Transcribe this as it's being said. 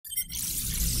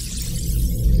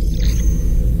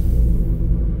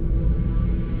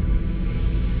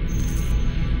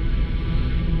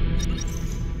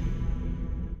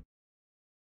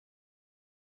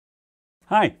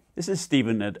Hi, this is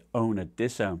Stephen at Own at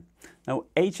Disown. Now,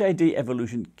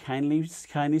 HIDevolution kindly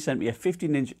sent me a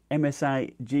 15-inch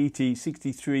MSI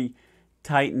GT63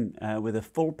 Titan with a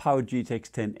full-powered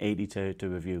GTX 1080 to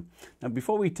review. Now,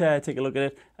 before we take a look at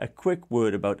it, a quick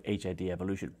word about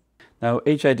HIDevolution. Now,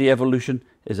 HIDevolution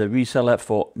is a reseller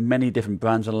for many different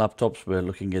brands and laptops. We're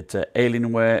looking at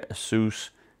Alienware,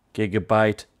 Asus,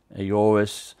 Gigabyte,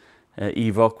 Aorus,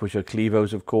 Evoc, which are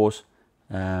Clevos, of course,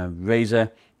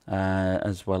 Razer,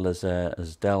 as well as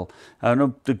Dell.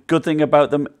 The good thing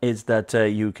about them is that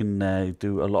you can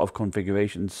do a lot of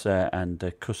configurations and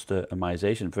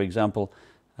customization. For example,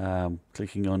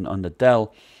 clicking on the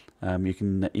Dell, you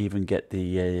can even get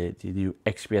the new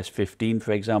XPS 15,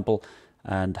 for example,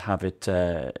 and have it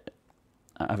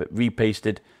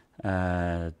repasted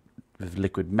with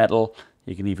liquid metal.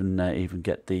 You can even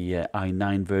get the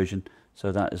i9 version,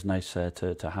 so that is nice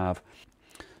to have.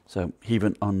 So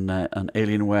even on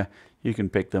Alienware, you can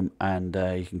pick them and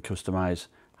you can customize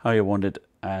how you want it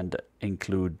and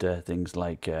include things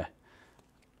like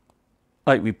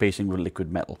repasting with liquid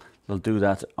metal. They'll do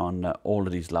that on all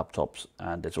of these laptops,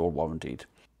 and it's all warranted.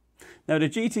 Now, the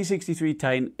GT63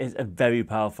 Titan is a very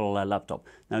powerful laptop.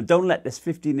 Now, don't let this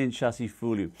 15-inch chassis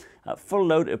fool you. At full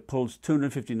load, it pulls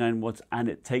 259 watts and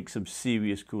it takes some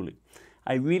serious cooling.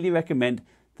 I really recommend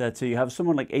that you have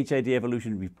someone like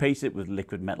HIDevolution repaste it with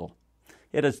liquid metal.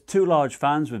 It has two large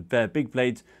fans with big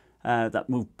blades that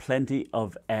move plenty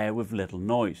of air with little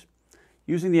noise.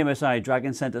 Using the MSI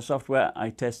Dragon Center software, I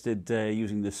tested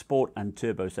using the Sport and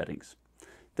Turbo settings.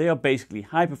 They are basically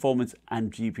high performance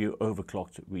and GPU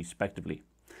overclocked respectively.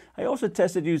 I also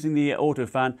tested using the auto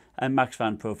fan and max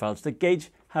fan profiles to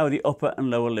gauge how the upper and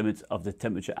lower limits of the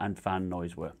temperature and fan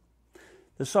noise were.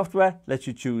 The software lets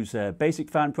you choose a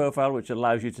basic fan profile, which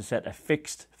allows you to set a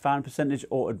fixed fan percentage,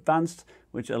 or advanced,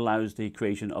 which allows the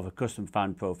creation of a custom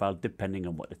fan profile depending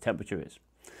on what the temperature is.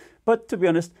 But to be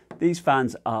honest, these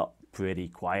fans are pretty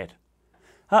quiet.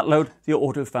 At load, the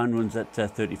auto fan runs at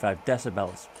 35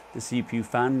 decibels, the CPU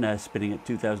fan spinning at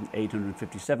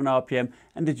 2,857 RPM,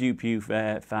 and the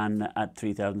GPU fan at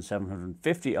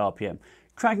 3,750 RPM.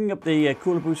 Cranking up the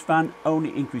Cooler Boost fan only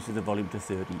increases the volume to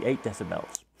 38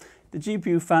 decibels. The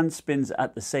GPU fan spins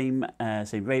at the same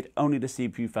rate, only the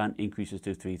CPU fan increases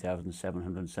to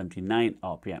 3,779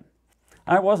 RPM.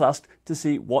 I was asked to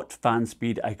see what fan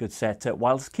speed I could set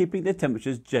whilst keeping the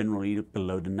temperatures generally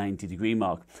below the 90-degree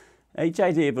mark.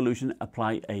 HIDevolution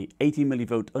apply a 80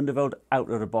 millivolt undervolt out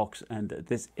of the box, and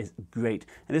this is great.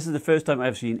 And this is the first time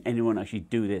I've seen anyone actually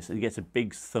do this, and it gets a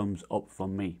big thumbs up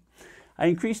from me. I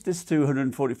increased this to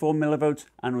 144 millivolts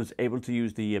and was able to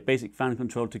use the basic fan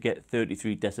control to get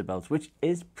 33 decibels, which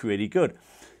is pretty good.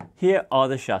 Here are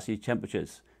the chassis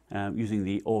temperatures using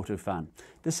the auto fan.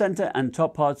 The center and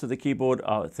top parts of the keyboard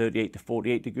are 38 to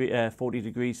 40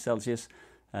 degrees Celsius.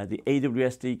 The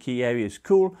AWSD key area is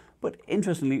cool, but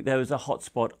interestingly, there is a hot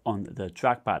spot on the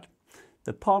trackpad.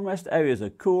 The palm rest areas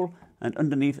are cool, and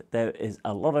underneath there is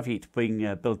a lot of heat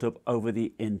being built up over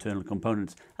the internal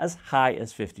components, as high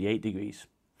as 58 degrees.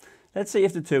 Let's see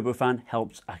if the turbofan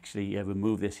helps actually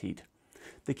remove this heat.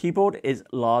 The keyboard is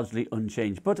largely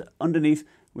unchanged, but underneath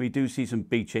we do see some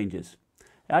big changes.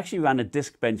 I actually ran a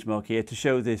disk benchmark here to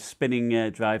show the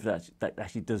spinning drive that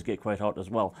actually does get quite hot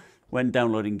as well when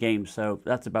downloading games, so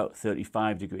that's about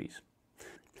 35 degrees.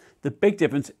 The big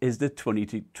difference is the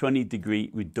 20 degree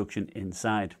reduction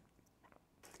inside.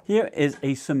 Here is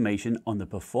a summation on the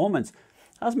performance.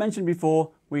 As mentioned before,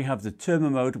 we have the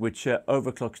turbo mode, which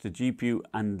overclocks the GPU,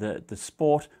 and the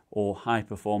sport or high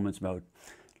performance mode.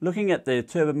 Looking at the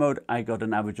turbo mode, I got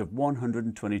an average of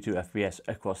 122 FPS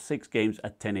across 6 games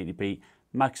at 1080p,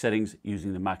 max settings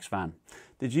using the max fan.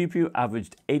 The GPU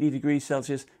averaged 80 degrees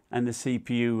Celsius and the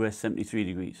CPU 73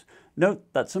 degrees. Note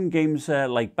that some games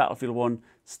like Battlefield 1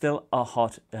 still are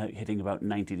hot, hitting about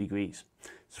 90 degrees.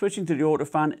 Switching to the auto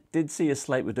fan did see a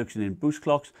slight reduction in boost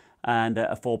clocks and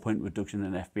a 4-point reduction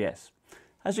in FPS.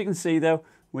 As you can see though,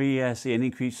 we see an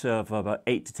increase of about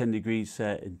 8 to 10 degrees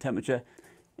in temperature.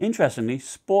 Interestingly,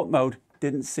 sport mode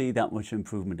didn't see that much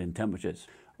improvement in temperatures.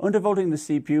 Undervolting the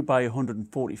CPU by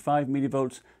 145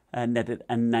 millivolts netted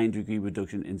a 9-degree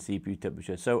reduction in CPU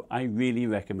temperature, so I really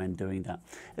recommend doing that,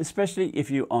 especially if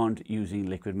you aren't using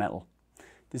liquid metal.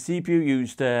 The CPU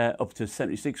used up to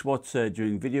 76 watts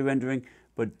during video rendering,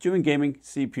 but during gaming,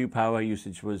 CPU power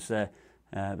usage was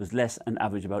less and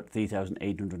averaged about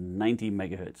 3,890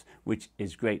 megahertz, which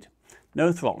is great.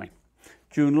 No throttling.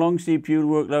 During long CPU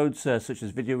workloads such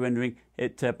as video rendering,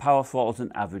 it power throttles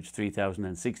an average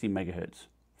 3,060 megahertz.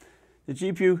 The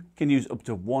GPU can use up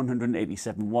to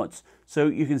 187 watts, so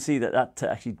you can see that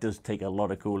actually does take a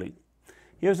lot of cooling.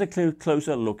 Here's a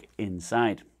closer look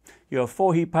inside. You have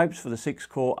 4 heat pipes for the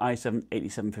 6-core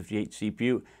i7-8758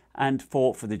 CPU and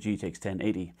 4 for the GTX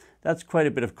 1080. That's quite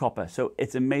a bit of copper, so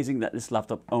it's amazing that this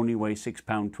laptop only weighs 6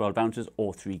 pounds 12 ounces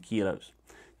or 3 kilos.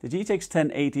 The GTX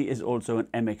 1080 is also an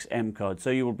MXM card, so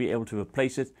you will be able to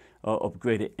replace it or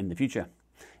upgrade it in the future.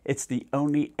 It's the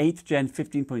only 8th gen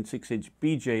 15.6-inch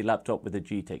BJ laptop with a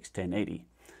GTX 1080.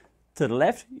 To the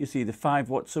left, you see the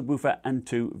 5-watt subwoofer and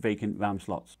 2 vacant RAM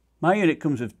slots. My unit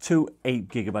comes with 2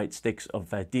 8GB sticks of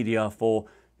DDR4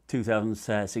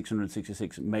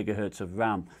 2666 MHz of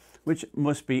RAM, which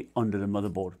must be under the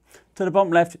motherboard. To the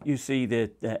bottom left, you see the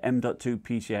M.2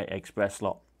 PCIe Express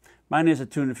slot. Mine is a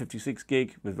 256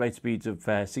 gig with write speeds of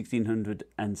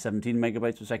 1617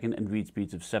 megabytes per second and read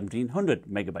speeds of 1700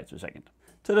 megabytes per second.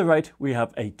 To the right, we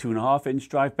have a 2.5-inch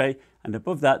drive bay, and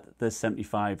above that, the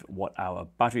 75 watt-hour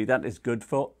battery. That is good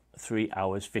for 3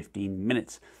 hours 15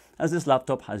 minutes, as this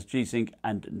laptop has G-Sync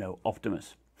and no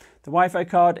Optimus. The Wi-Fi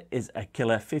card is a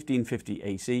killer 1550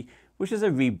 AC, which is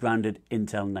a rebranded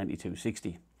Intel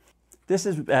 9260. This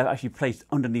is actually placed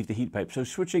underneath the heat pipe, so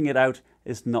switching it out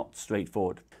is not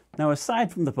straightforward. Now,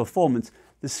 aside from the performance,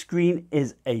 the screen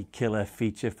is a killer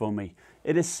feature for me.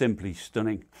 It is simply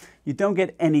stunning. You don't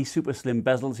get any super slim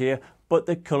bezels here, but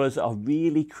the colors are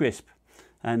really crisp,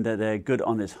 and they're good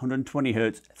on this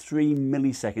 120Hz 3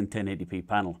 millisecond 1080p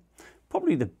panel.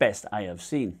 Probably the best I have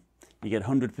seen. You get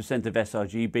 100% of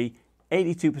sRGB,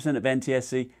 82% of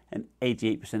NTSC, and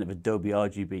 88% of Adobe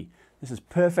RGB. This is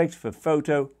perfect for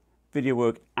photo, video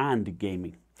work, and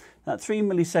gaming. That 3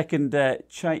 millisecond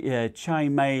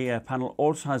Chi-Mei panel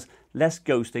also has less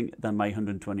ghosting than my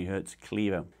 120Hz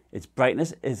Clio. Its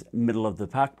brightness is middle of the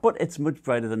pack, but it's much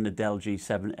brighter than the Dell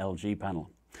G7 LG panel.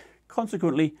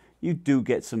 Consequently, you do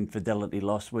get some fidelity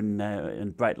loss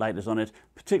when bright light is on it,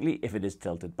 particularly if it is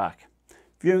tilted back.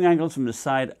 Viewing angles from the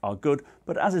side are good,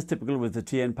 but as is typical with the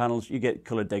TN panels, you get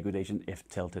color degradation if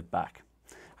tilted back.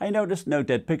 I noticed no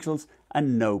dead pixels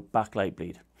and no backlight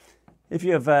bleed. If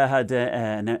you have had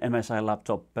an MSI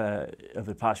laptop over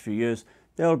the past few years,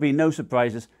 there will be no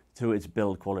surprises to its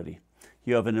build quality.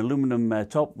 You have an aluminum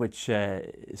top, which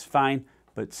is fine,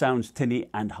 but sounds tinny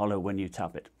and hollow when you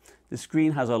tap it. The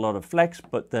screen has a lot of flex,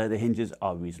 but the hinges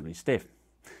are reasonably stiff.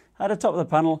 At the top of the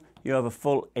panel, you have a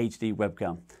full HD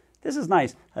webcam. This is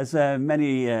nice, as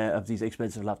many of these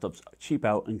expensive laptops cheap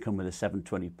out and come with a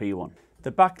 720p one.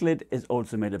 The back lid is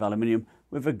also made of aluminium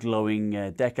with a glowing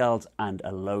decals and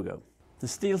a logo. The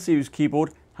SteelSeries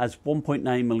keyboard has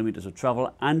 1.9mm of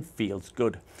travel and feels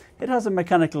good. It has a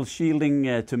mechanical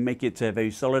shielding to make it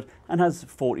very solid and has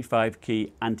 45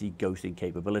 key anti-ghosting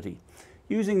capability.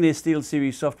 Using the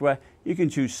SteelSeries software, you can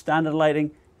choose standard lighting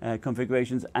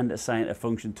configurations and assign a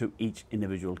function to each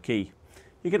individual key.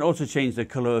 You can also change the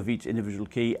color of each individual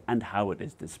key and how it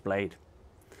is displayed.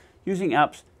 Using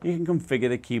apps, you can configure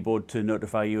the keyboard to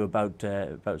notify you about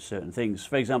certain things.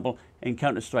 For example, in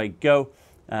Counter-Strike Go,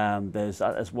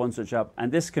 there's one such app,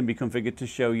 and this can be configured to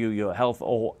show you your health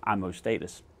or ammo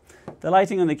status. The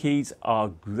lighting on the keys are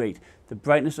great, the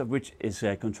brightness of which is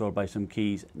controlled by some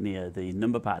keys near the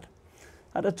number pad.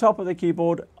 At the top of the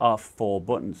keyboard are 4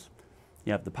 buttons.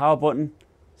 You have the power button,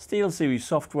 SteelSeries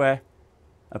software,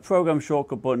 a program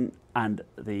shortcut button, and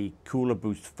the cooler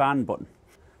boost fan button.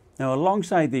 Now,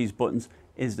 alongside these buttons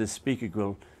is the speaker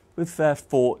grill with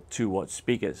 4 2-watt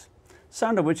speakers,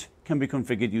 sound of which can be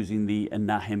configured using the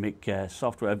Nahimic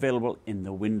software available in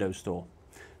the Windows Store.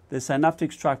 The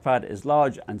Synaptics trackpad is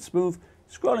large and smooth,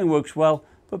 scrolling works well,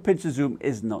 but pinch to zoom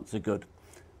is not so good.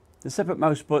 The separate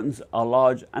mouse buttons are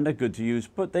large and are good to use,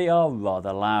 but they are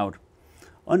rather loud.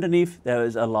 Underneath there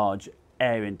is a large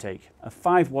air intake, a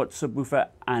 5-watt subwoofer,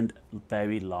 and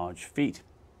very large feet.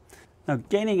 Now,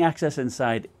 gaining access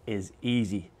inside is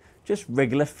easy, just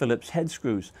regular Phillips head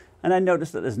screws, and I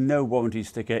noticed that there's no warranty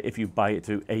sticker if you buy it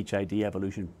through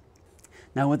HIDevolution.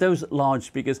 Now, with those large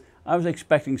speakers, I was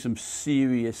expecting some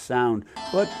serious sound,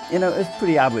 but it's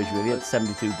pretty average really at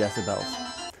 72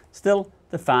 decibels. Still,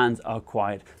 the fans are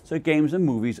quiet, so games and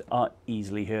movies are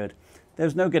easily heard.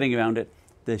 There's no getting around it.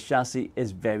 The chassis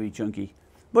is very chunky,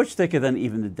 much thicker than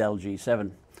even the Dell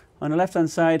G7. On the left hand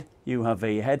side, you have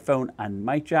a headphone and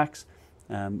mic jacks,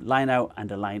 line out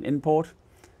and a line in port.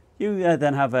 You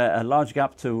then have a large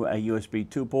gap to a USB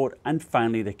 2 port, and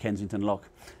finally the Kensington lock.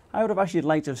 I would have actually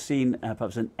liked to have seen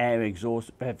perhaps an air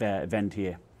exhaust vent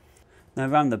here. Now,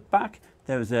 around the back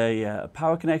there is a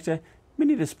power connector,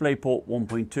 mini display port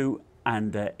 1.2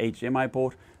 and HDMI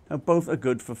port. Now, both are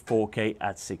good for 4K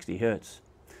at 60 Hz.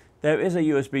 There is a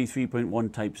USB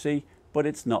 3.1 Type-C, but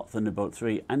it's not Thunderbolt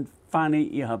 3. And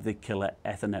finally, you have the killer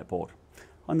Ethernet port.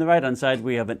 On the right hand side,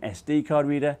 we have an SD card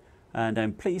reader, and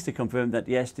I'm pleased to confirm that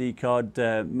the SD card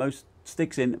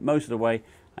sticks in most of the way,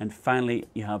 and finally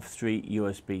you have 3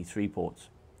 USB 3 ports.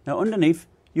 Now underneath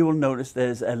you will notice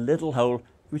there's a little hole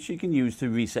which you can use to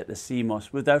reset the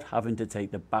CMOS without having to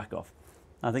take the back off.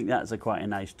 I think that's quite a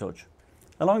nice touch.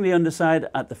 Along the underside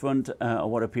at the front are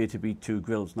what appear to be 2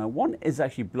 grills. Now one is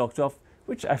actually blocked off,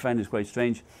 which I find is quite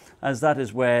strange, as that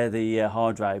is where the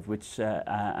hard drive, whilst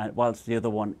the other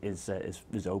one is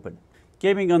open.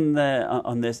 Gaming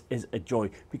on this is a joy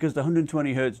because the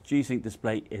 120Hz G-Sync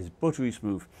display is buttery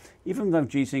smooth. Even without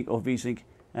G-Sync or V-Sync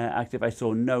active, I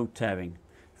saw no tearing.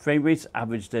 Frame rates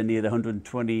averaged near the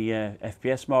 120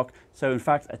 FPS mark, so in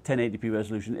fact a 1080p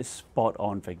resolution is spot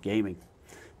on for gaming.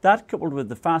 That, coupled with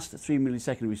the fast 3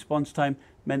 millisecond response time,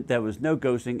 meant there was no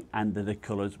ghosting and that the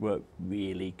colours were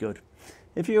really good.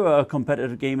 If you are a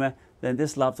competitive gamer, then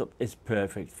this laptop is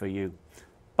perfect for you.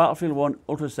 Battlefield 1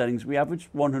 Ultra settings, we averaged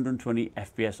 120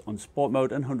 FPS on Sport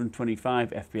mode and 125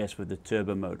 FPS with the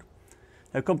Turbo mode.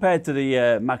 Now compared to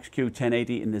the Max-Q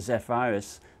 1080 in the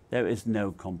Zephyrus, there is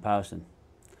no comparison.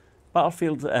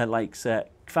 Battlefield likes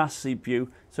fast CPU,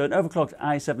 so an overclocked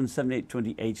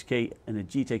i7-7820HK and a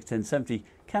GTX 1070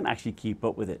 can actually keep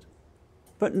up with it.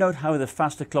 But note how the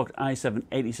faster clocked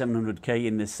i7-8700K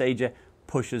in the Sager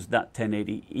pushes that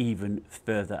 1080 even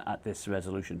further at this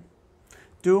resolution.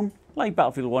 Doom, like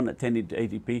Battlefield 1 at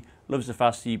 1080p, loves a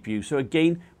fast CPU, so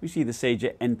again we see the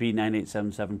Sager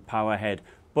NP9877 power ahead,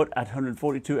 but at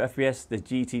 142 FPS the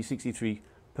GT63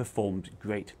 performed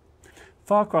great.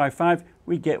 Far Cry 5,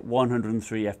 we get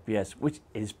 103 FPS, which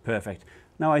is perfect.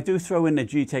 Now I do throw in a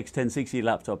GTX 1060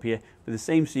 laptop here with the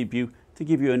same CPU to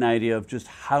give you an idea of just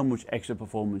how much extra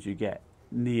performance you get,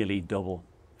 nearly double.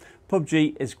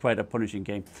 PUBG is quite a punishing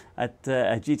game. A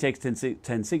GTX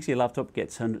 1060 laptop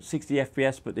gets 160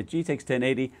 FPS, but the GTX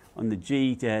 1080 on the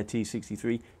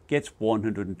GT63 gets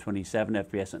 127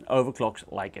 FPS and overclocks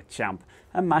like a champ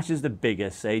and matches the bigger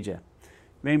Sager.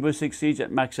 Rainbow Six Siege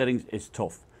at max settings is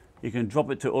tough. You can drop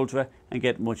it to ultra and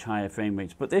get much higher frame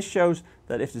rates, but this shows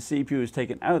that if the CPU is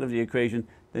taken out of the equation,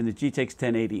 then the GTX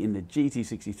 1080 in the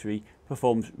GT63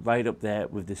 performs right up there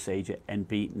with the Sager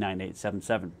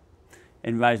NP9877.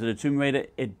 In Rise of the Tomb Raider,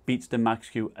 it beats the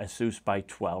Max-Q Asus by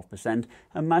 12%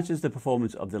 and matches the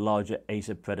performance of the larger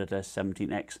Acer Predator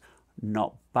 17X.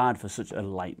 Not bad for such a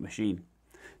light machine.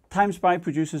 TimeSpy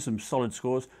produces some solid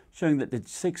scores, showing that the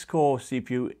 6-core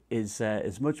CPU is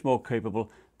much more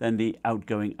capable than the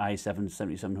outgoing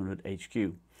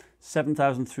i7-7700HQ.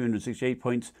 7,368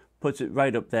 points puts it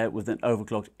right up there with an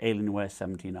overclocked Alienware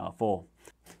 17R4.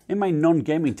 In my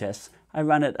non-gaming tests, I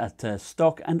ran it at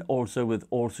stock and also with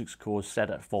all 6 cores set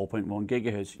at 4.1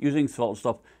 GHz using throttle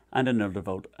stop and an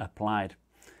undervolt applied.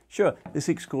 Sure, the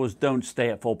 6 cores don't stay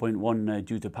at 4.1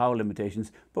 due to power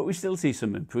limitations, but we still see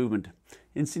some improvement.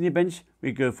 In Cinebench,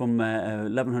 we go from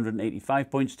 1185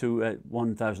 points to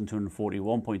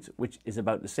 1241 points, which is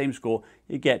about the same score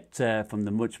you get from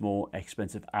the much more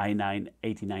expensive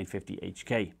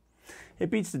i9-8950HK. It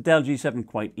beats the Dell G7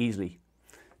 quite easily.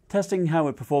 Testing how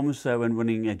it performs when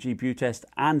running a GPU test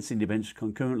and Cinebench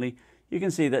concurrently, you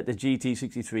can see that the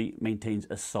GT63 maintains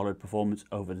a solid performance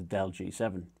over the Dell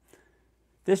G7.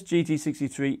 This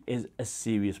GT63 is a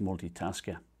serious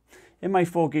multitasker. In my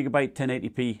 4GB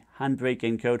 1080p handbrake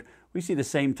encode, we see the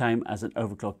same time as an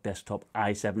overclocked desktop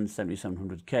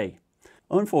i7-7700K.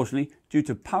 Unfortunately, due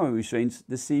to power restraints,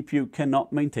 the CPU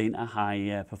cannot maintain a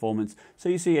high performance, so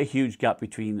you see a huge gap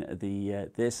between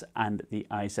this and the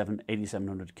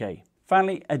i7-8700K.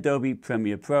 Finally, Adobe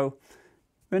Premiere Pro.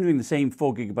 Rendering the same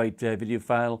 4GB video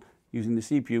file using the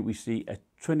CPU, we see a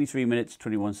 23 minutes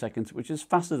 21 seconds, which is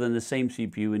faster than the same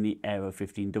CPU in the Aero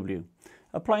 15W.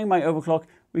 Applying my overclock,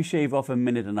 we shave off a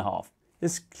minute and a half.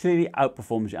 This clearly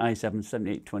outperforms the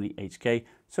i7-7820HK,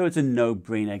 so it's a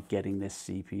no-brainer getting this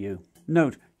CPU.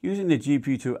 Note, using the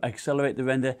GPU to accelerate the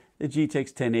render, the GTX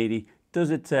 1080 does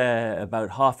it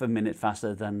about half a minute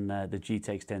faster than the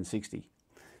GTX 1060.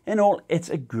 In all, it's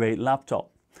a great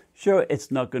laptop. Sure,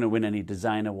 it's not going to win any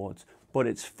design awards, but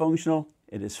it's functional,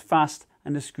 it is fast,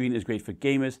 and the screen is great for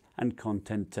gamers and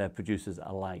content producers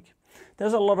alike.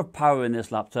 There's a lot of power in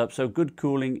this laptop, so good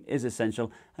cooling is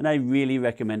essential, and I really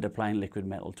recommend applying liquid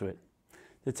metal to it.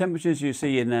 The temperatures you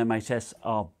see in my tests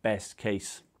are best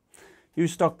case.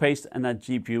 Use stock paste and that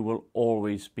GPU will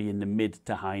always be in the mid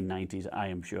to high 90s, I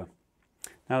am sure.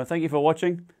 Now, thank you for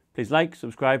watching. Please like,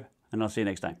 subscribe, and I'll see you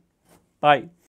next time. Bye.